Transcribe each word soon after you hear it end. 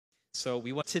So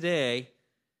today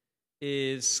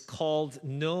is called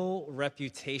No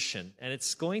Reputation, and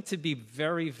it's going to be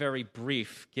very, very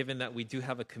brief, given that we do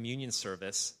have a communion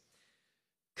service.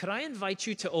 Could I invite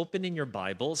you to open in your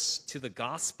Bibles to the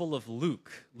Gospel of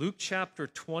Luke, Luke chapter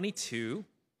 22,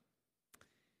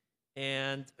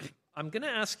 and I'm going to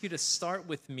ask you to start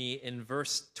with me in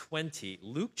verse 20.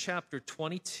 Luke chapter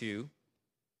 22,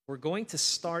 we're going to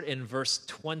start in verse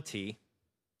 20,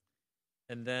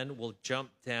 and then we'll jump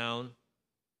down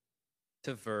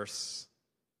to verse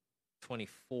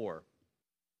 24.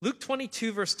 Luke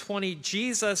 22, verse 20,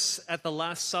 Jesus at the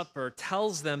Last Supper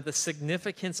tells them the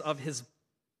significance of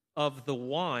the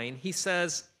wine. He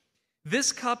says,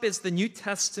 "This cup is the New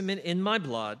Testament in my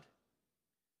blood,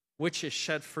 which is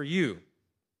shed for you."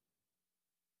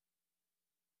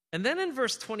 And then in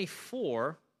verse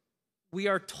 24, we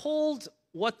are told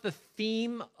what the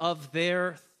theme of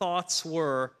their thoughts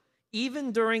were,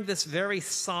 even during this very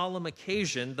solemn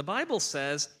occasion. The Bible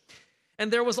says,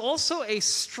 "And there was also a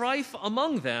strife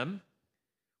among them,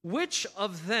 which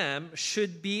of them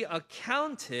should be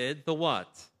accounted the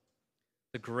what?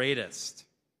 The greatest."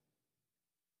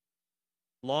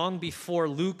 Long before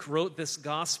Luke wrote this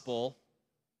gospel,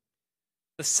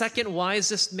 the second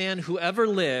wisest man who ever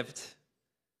lived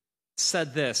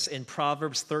said this in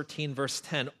Proverbs 13, verse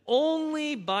 10,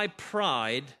 "Only by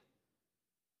pride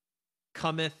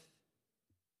cometh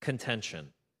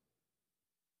contention."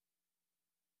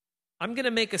 I'm going to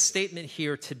make a statement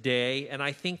here today, and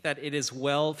I think that it is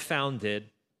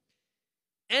well-founded.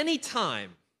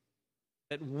 Anytime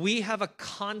that we have a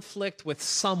conflict with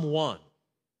someone,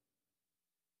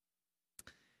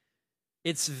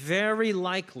 it's very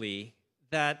likely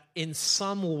that in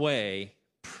some way,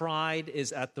 pride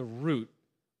is at the root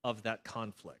of that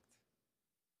conflict.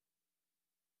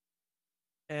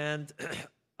 And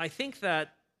I think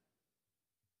that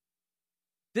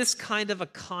this kind of a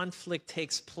conflict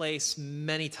takes place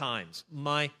many times.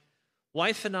 My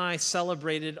wife and I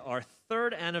celebrated our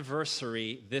 3rd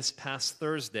anniversary this past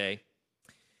Thursday.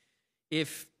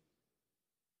 If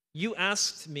you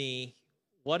asked me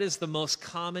what is the most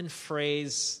common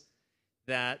phrase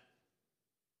that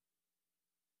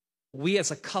we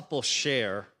as a couple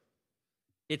share,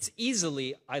 it's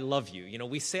easily, "I love you." You know,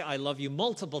 we say "I love you"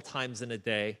 multiple times in a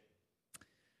day.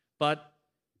 But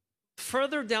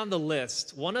further down the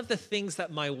list, one of the things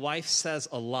that my wife says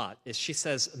a lot is she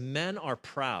says, "Men are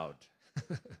proud."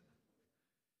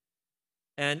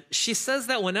 And she says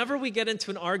that whenever we get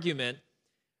into an argument,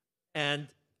 and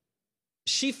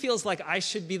she feels like I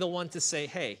should be the one to say,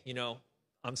 "Hey, you know,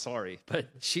 I'm sorry." But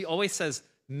she always says,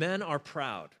 "Men are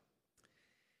proud."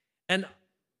 And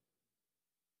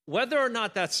whether or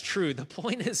not that's true, the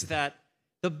point is that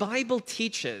the Bible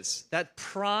teaches that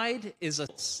pride is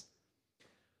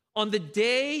on the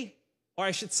day, or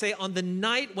I should say on the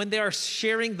night when they are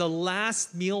sharing the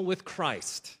last meal with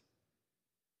Christ,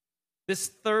 this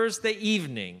Thursday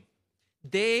evening,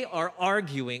 they are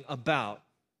arguing about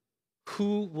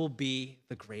who will be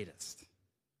the greatest.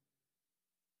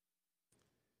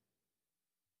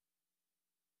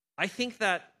 I think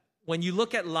that when you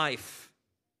look at life,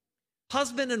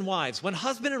 husband and wives, when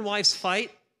husband and wives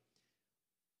fight,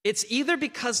 it's either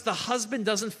because the husband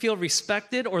doesn't feel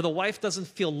respected or the wife doesn't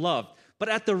feel loved. But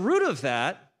at the root of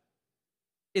that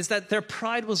is that their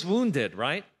pride was wounded,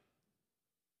 right?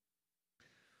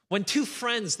 When two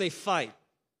friends, they fight,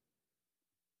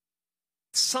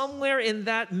 somewhere in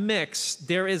that mix,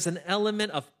 there is an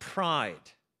element of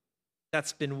pride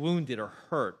that's been wounded or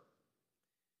hurt.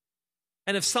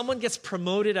 And if someone gets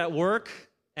promoted at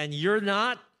work and you're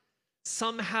not,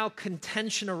 somehow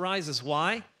contention arises.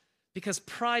 Why? Because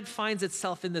pride finds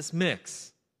itself in this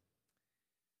mix.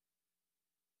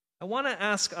 I want to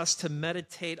ask us to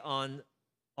meditate on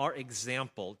our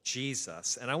example,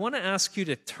 Jesus. And I want to ask you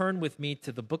to turn with me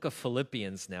to the book of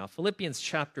Philippians now. Philippians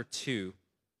chapter 2.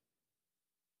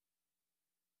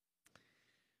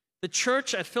 The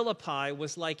church at Philippi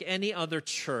was like any other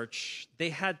church.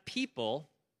 They had people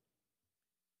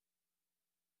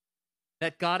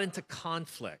that got into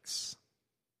conflicts.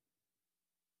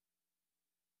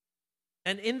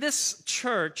 And in this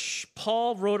church,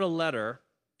 Paul wrote a letter,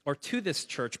 or to this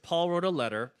church, Paul wrote a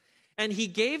letter, and he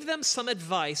gave them some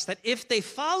advice that if they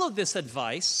followed this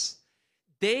advice,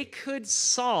 they could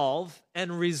solve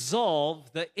and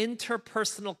resolve the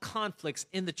interpersonal conflicts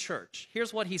in the church.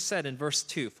 Here's what he said in verse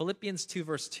 2, Philippians 2,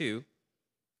 verse 2.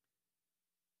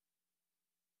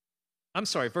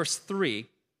 Verse 3.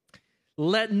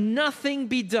 "Let nothing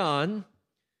be done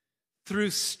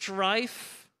through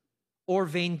strife or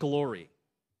vainglory,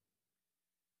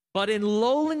 but in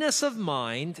lowliness of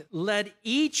mind, let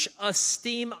each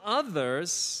esteem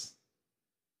others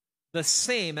the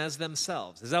same as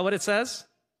themselves. Is that what it says?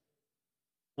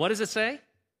 What does it say?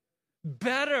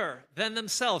 Better than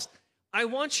themselves. I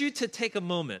want you to take a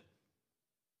moment.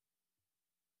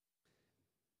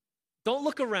 Don't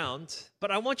look around,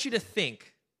 but I want you to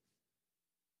think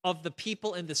of the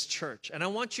people in this church. And I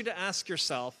want you to ask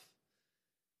yourself,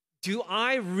 do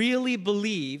I really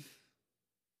believe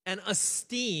and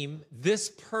esteem this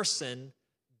person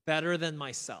better than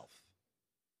myself?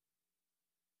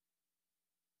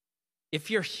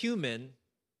 If you're human,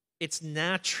 it's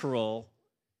natural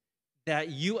that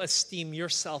you esteem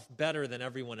yourself better than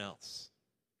everyone else.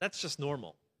 That's just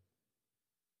normal.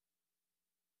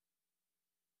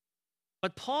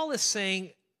 But Paul is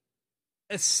saying,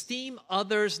 esteem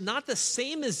others not the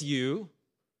same as you,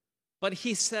 but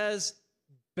he says,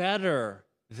 better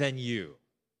than you.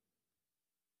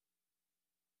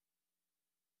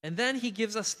 And then he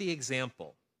gives us the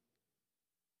example.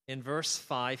 In verse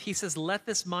 5, he says, let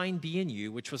this mind be in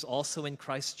you, which was also in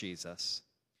Christ Jesus.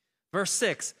 Verse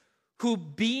 6, who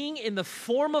being in the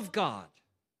form of God,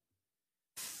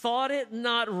 thought it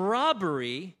not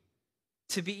robbery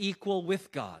to be equal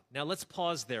with God. Now let's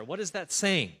pause there. What is that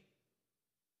saying?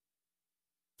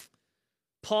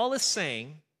 Paul is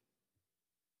saying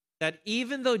that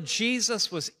even though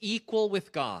Jesus was equal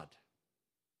with God,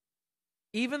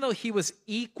 even though he was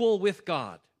equal with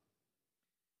God,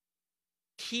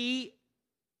 he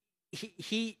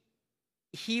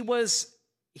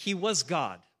was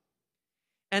God.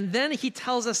 And then he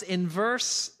tells us in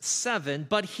verse 7,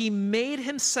 but he made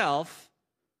himself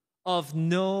of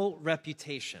no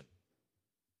reputation.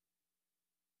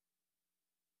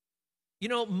 You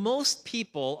know, most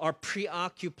people are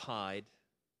preoccupied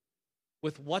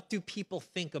with what do people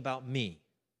think about me.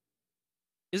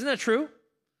 Isn't that true?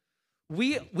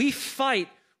 We fight,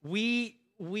 we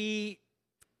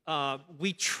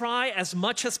try as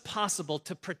much as possible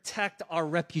to protect our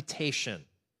reputation.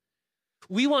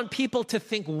 We want people to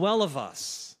think well of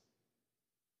us.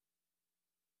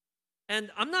 And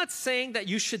I'm not saying that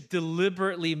you should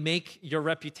deliberately make your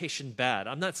reputation bad.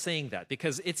 I'm not saying that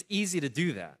because it's easy to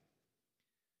do that.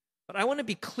 But I want to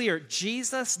be clear,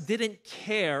 Jesus didn't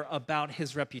care about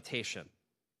his reputation.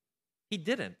 He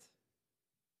didn't.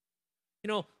 You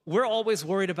know, we're always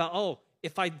worried about, oh,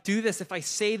 if I do this, if I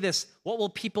say this, what will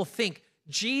people think?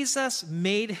 Jesus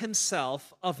made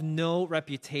himself of no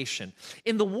reputation.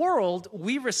 In the world,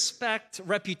 we respect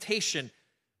reputation.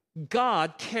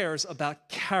 God cares about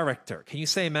character. Can you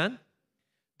say amen?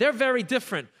 They're very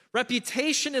different.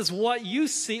 Reputation is what you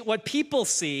see, what people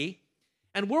see,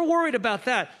 and we're worried about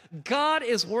that. God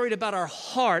is worried about our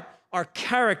heart, our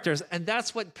characters, and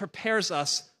that's what prepares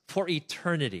us for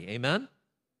eternity. Amen?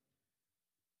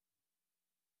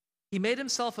 He made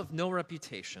himself of no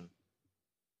reputation.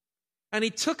 And he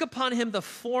took upon him the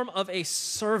form of a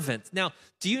servant. Now,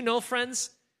 do you know,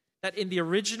 friends, that in the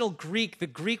original Greek, the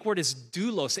Greek word is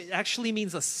doulos. It actually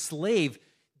means a slave.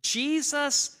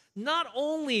 Jesus not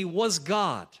only was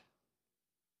God,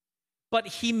 but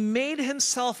he made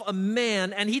himself a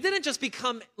man, and he didn't just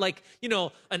become like,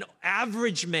 an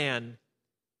average man.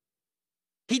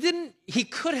 He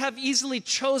could have easily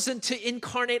chosen to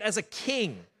incarnate as a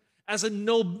king, as a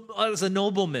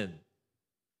nobleman.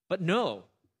 But no,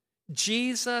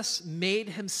 Jesus made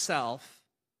himself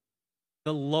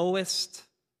the lowest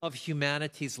of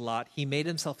humanity's lot. He made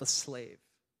himself a slave.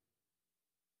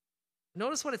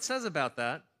 Notice what it says about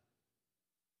that.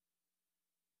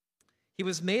 He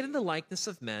was made in the likeness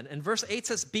of men. And verse 8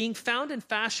 says, being found in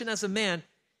fashion as a man,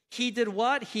 he did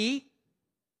what? He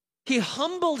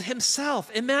humbled himself.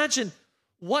 Imagine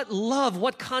what love,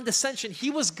 what condescension.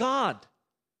 He was God.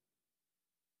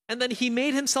 And then he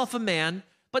made himself a man,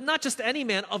 but not just any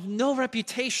man, of no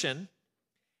reputation.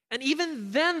 And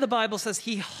even then, the Bible says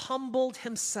he humbled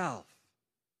himself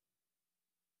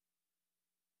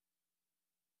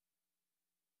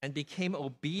and became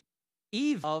obedient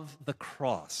of the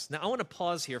cross. Now, I want to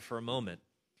pause here for a moment.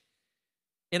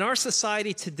 In our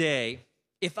society today,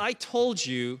 if I told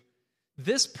you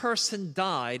this person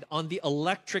died on the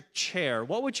electric chair,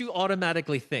 what would you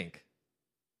automatically think?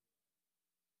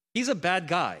 He's a bad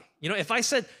guy. If I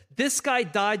said this guy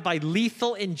died by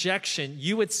lethal injection,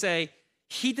 you would say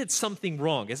he did something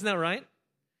wrong. Isn't that right?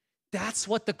 That's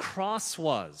what the cross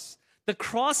was. The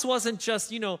cross wasn't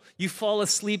just, you fall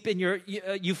asleep and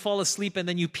you fall asleep and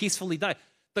then you peacefully die.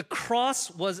 The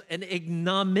cross was an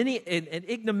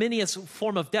ignominious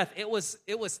form of death. It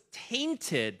was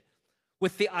tainted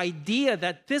with the idea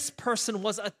that this person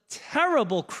was a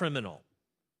terrible criminal.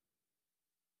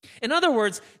 In other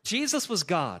words, Jesus was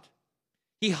God.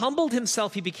 He humbled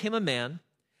himself. He became a man.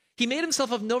 He made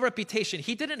himself of no reputation.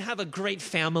 He didn't have a great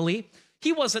family.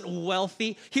 He wasn't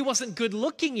wealthy. He wasn't good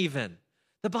looking even.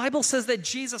 The Bible says that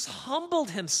Jesus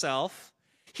humbled himself.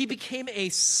 He became a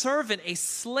servant, a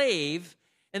slave,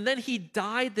 and then he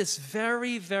died this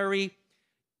very, very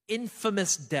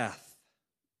infamous death.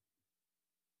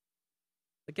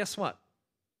 But guess what?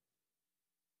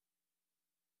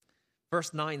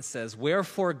 Verse 9 says,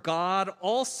 wherefore God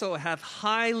also hath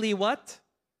highly what?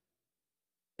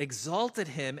 Exalted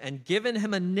him and given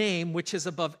him a name which is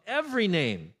above every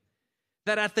name,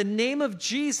 that at the name of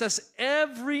Jesus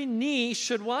every knee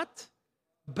should what?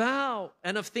 Bow,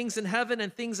 and of things in heaven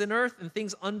and things in earth and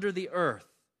things under the earth.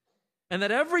 And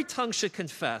that every tongue should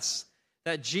confess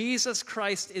that Jesus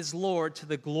Christ is Lord, to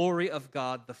the glory of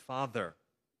God the Father.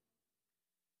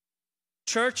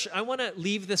 Church, I want to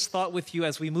leave this thought with you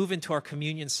as we move into our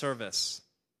communion service.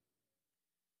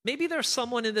 Maybe there's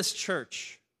someone in this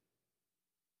church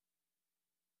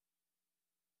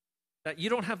that you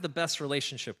don't have the best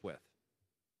relationship with.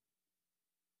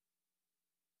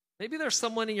 Maybe there's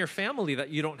someone in your family that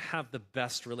you don't have the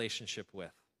best relationship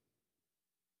with.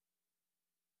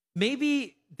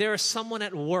 Maybe there's someone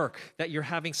at work that you're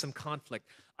having some conflict.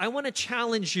 I want to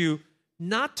challenge you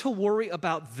not to worry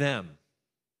about them,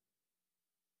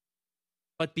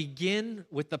 but begin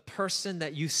with the person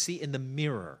that you see in the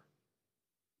mirror.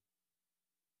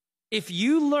 If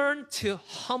you learn to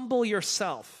humble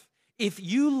yourself, if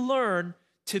you learn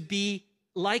to be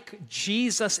like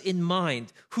Jesus in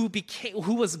mind, who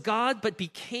was God but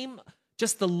became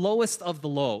just the lowest of the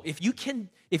low, if you can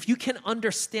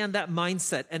understand that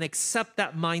mindset and accept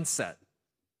that mindset,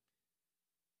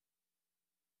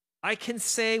 I can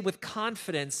say with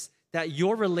confidence that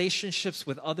your relationships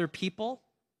with other people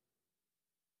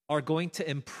are going to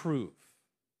improve.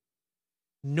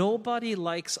 Nobody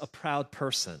likes a proud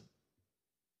person.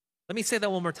 Let me say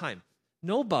that one more time.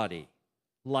 Nobody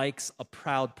likes a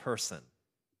proud person.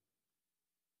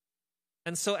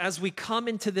 And so as we come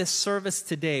into this service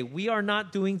today, we are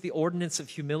not doing the ordinance of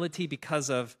humility because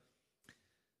of,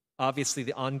 obviously,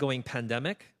 the ongoing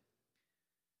pandemic.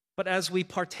 But as we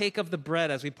partake of the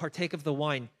bread, as we partake of the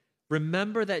wine,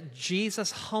 remember that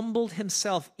Jesus humbled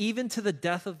himself even to the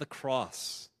death of the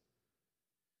cross.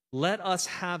 Let us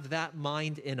have that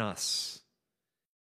mind in us.